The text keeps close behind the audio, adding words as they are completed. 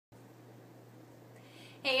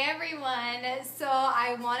Hey everyone! So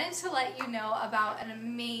I wanted to let you know about an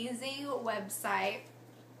amazing website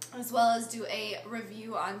as well as do a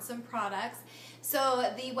review on some products.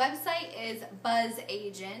 So the website is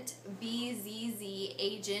BzzAgent,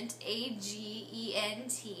 BzzAgent,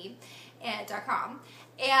 AGENT.com.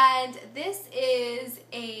 And this is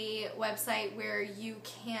a website where you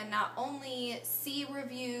can not only see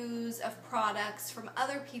reviews of products from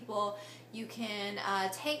other people, you can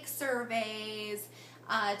take surveys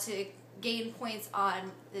to gain points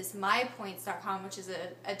on this mypoints.com, which is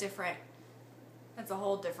a different, that's a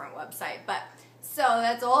whole different website, but so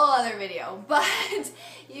that's a whole other video. But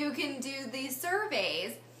you can do these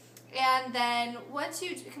surveys, and then once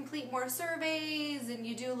you complete more surveys and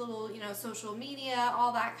you do a little, social media,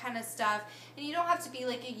 all that kind of stuff, and you don't have to be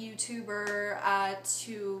like a YouTuber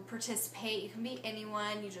to participate. You can be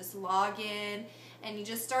anyone. You just log in and you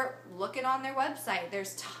just start looking on their website.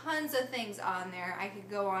 There's tons of things on there. I could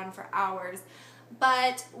go on for hours.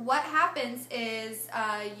 But what happens is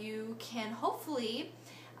you can hopefully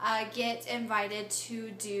get invited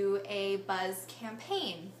to do a buzz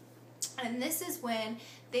campaign. And this is when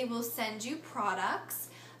they will send you products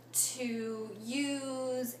to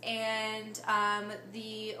use, and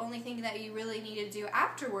the only thing that you really need to do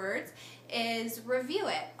afterwards is review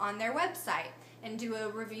it on their website and do a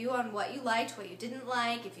review on what you liked, what you didn't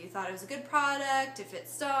like, if you thought it was a good product, if it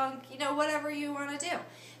stunk, whatever you want to do.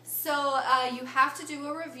 So you have to do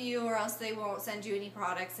a review or else they won't send you any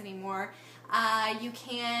products anymore. You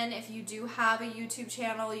can, if you do have a YouTube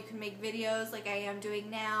channel, you can make videos like I am doing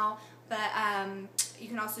now, but you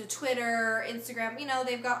can also do Twitter, Instagram,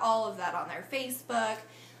 they've got all of that on there, Facebook.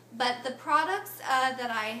 But the products that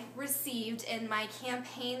I received in my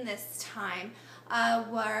campaign this time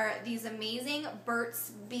were these amazing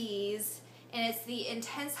Burt's Bees, and it's the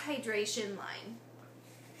Intense Hydration line.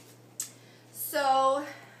 So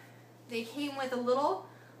they came with a little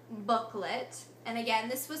booklet, and again,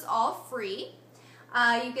 this was all free.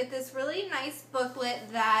 You get this really nice booklet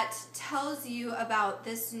that tells you about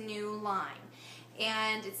this new line,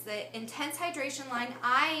 and it's the Intense Hydration line.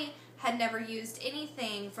 I had never used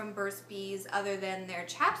anything from Burt's Bees other than their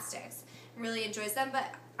chapsticks. Really enjoys them,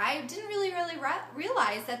 but I didn't really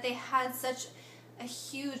realize that they had such a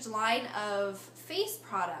huge line of face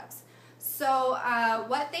products. So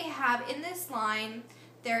what they have in this line,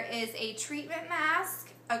 there is a treatment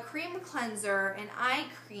mask, a cream cleanser, an eye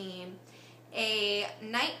cream, a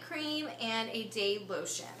night cream, and a day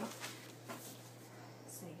lotion.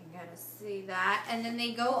 So you can kind of see that. And then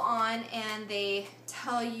they go on and they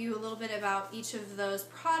tell you a little bit about each of those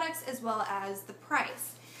products as well as the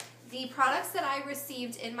price. The products that I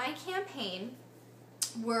received in my campaign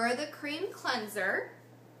were the cream cleanser,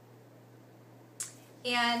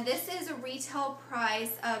 and this is a retail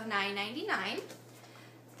price of $9.99.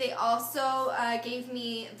 They also gave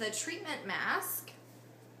me the treatment mask,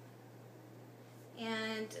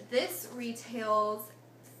 and this retails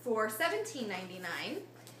for $17.99.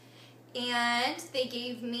 And they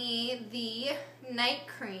gave me the night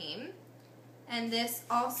cream, and this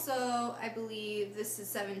also, I believe this is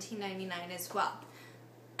 $17.99 as well.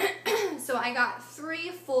 So I got 3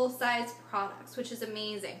 full-size products, which is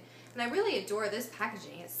amazing. And I really adore this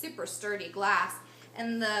packaging. It's super sturdy glass.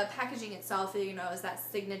 And the packaging itself, is that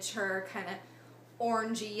signature kind of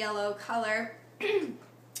orangey yellow color.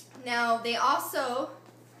 Now, they also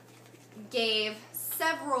gave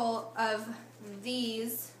several of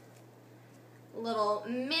these little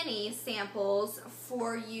mini samples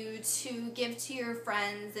for you to give to your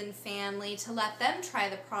friends and family to let them try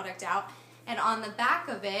the product out. And on the back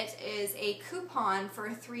of it is a coupon for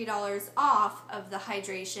 $3 off of the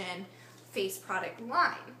hydration face product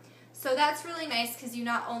line. So that's really nice because you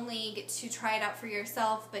not only get to try it out for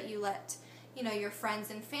yourself, but you let your friends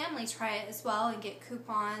and family try it as well and get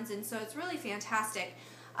coupons, and so it's really fantastic.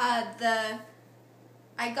 I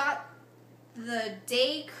got the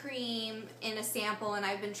day cream in a sample, and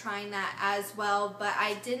I've been trying that as well, but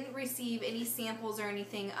I didn't receive any samples or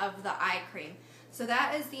anything of the eye cream. So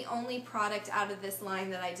that is the only product out of this line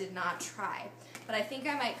that I did not try. But I think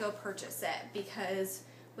I might go purchase it because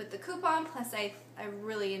with the coupon, plus I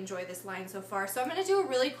really enjoy this line so far. So I'm going to do a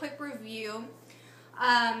really quick review.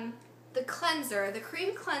 The cleanser, the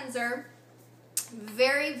cream cleanser,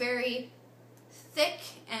 very, very thick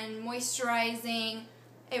and moisturizing.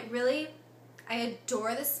 I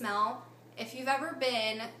adore the smell. If you've ever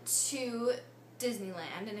been to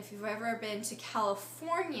Disneyland, and if you've ever been to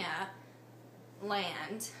California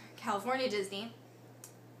Disney,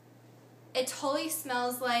 it totally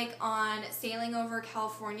smells like on Sailing Over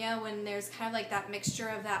California when there's kind of like that mixture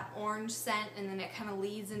of that orange scent and then it kind of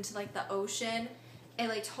leads into like the ocean. it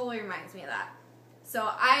like totally reminds me of that. So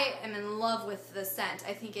I am in love with the scent.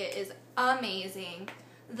 I think it is amazing.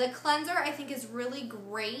 The cleanser I think is really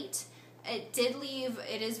great. It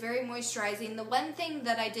is very moisturizing. The one thing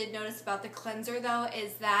that I did notice about the cleanser though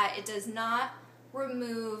is that it does not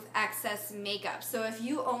remove excess makeup. So if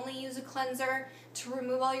you only use a cleanser to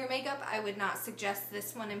remove all your makeup, I would not suggest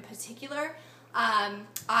this one in particular.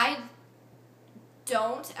 I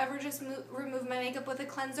don't ever just remove my makeup with a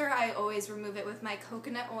cleanser. I always remove it with my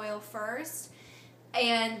coconut oil first,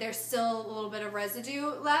 and there's still a little bit of residue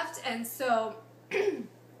left, and so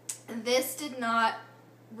this did not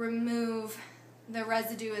remove the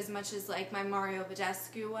residue as much as like my Mario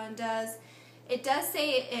Badescu one does. It does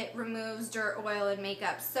say it removes dirt, oil, and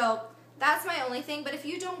makeup, so that's my only thing. But if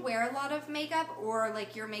you don't wear a lot of makeup, or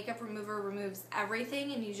like your makeup remover removes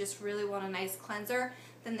everything and you just really want a nice cleanser,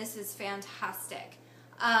 then this is fantastic.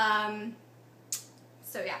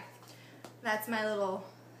 So yeah, that's my little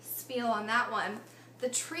spiel on that one. The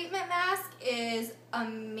treatment mask is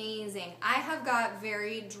amazing. I have got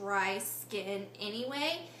very dry skin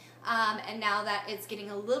anyway, and now that it's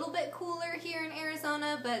getting a little bit cooler here in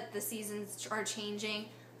Arizona, but the seasons are changing,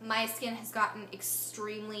 my skin has gotten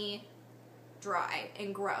extremely dry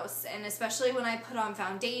and gross, and especially when I put on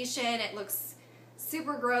foundation, it looks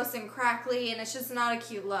super gross and crackly, and it's just not a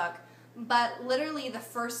cute look. But literally the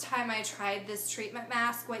first time I tried this treatment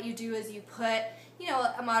mask, what you do is you put, you know,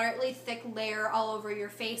 a moderately thick layer all over your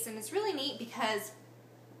face, and it's really neat because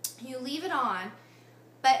you leave it on,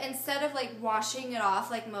 but instead of like washing it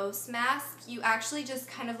off like most masks, you actually just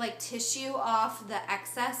kind of like tissue off the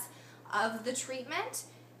excess of the treatment,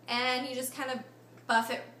 and you just kind of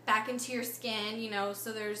buff it back into your skin, you know,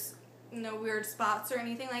 so there's no weird spots or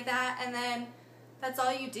anything like that, and then that's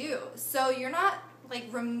all you do. So you're not like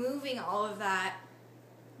removing all of that,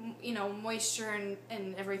 you know, moisture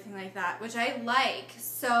and everything like that, which I like.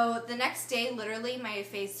 So the next day, literally, my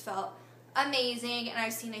face felt amazing, and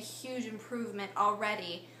I've seen a huge improvement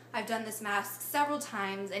already. I've done this mask several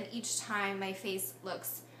times, and each time my face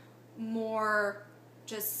looks more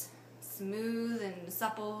just smooth and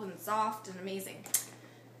supple and soft and amazing.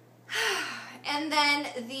 And then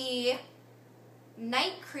the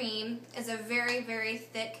night cream is a very, very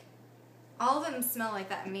thick, all of them smell like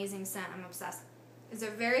that amazing scent, I'm obsessed. It's a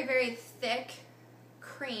very, very thick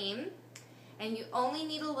cream, and you only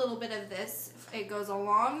need a little bit of this. It goes a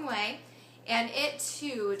long way, and it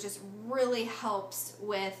too just really helps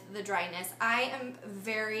with the dryness. I am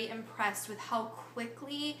very impressed with how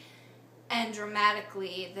quickly and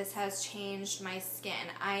dramatically this has changed my skin.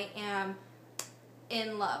 I am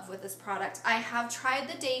in love with this product. I have tried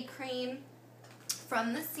the day cream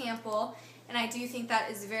from the sample, and I do think that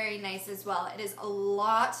is very nice as well. It is a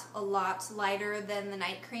lot lighter than the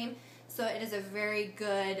night cream, so it is a very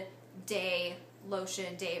good day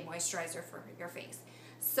lotion, day moisturizer for your face.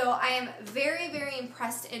 So I am very, very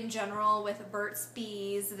impressed in general with Burt's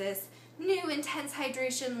Bees, this new intense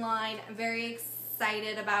hydration line. I'm very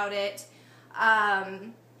excited about it.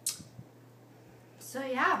 So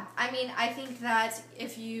yeah, I mean, I think that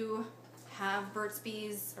if you have Burt's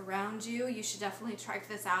Bees around you, you should definitely check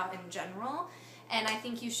this out in general, and I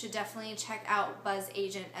think you should definitely check out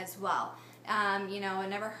BzzAgent as well. You know, it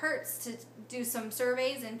never hurts to do some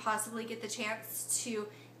surveys and possibly get the chance to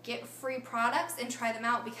get free products and try them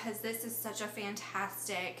out, because this is such a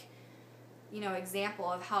fantastic, you know, example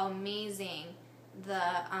of how amazing the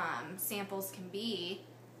samples can be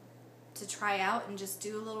to try out and just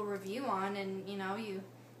do a little review on, and you know, you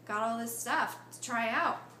got all this stuff to try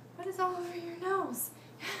out. What is all over your nose?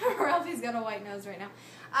 Ralphie's got a white nose right now.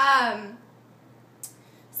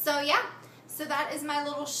 So yeah, so that is my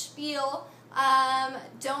little spiel.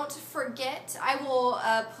 Don't forget, I will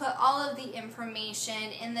put all of the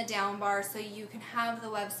information in the down bar so you can have the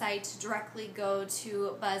website to directly go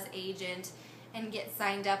to BzzAgent and get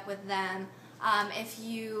signed up with them. If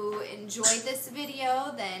you enjoyed this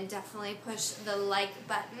video, then definitely push the like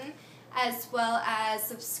button, as well as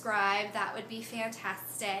subscribe. That would be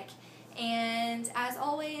fantastic. And as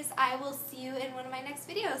always, I will see you in one of my next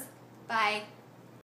videos. Bye.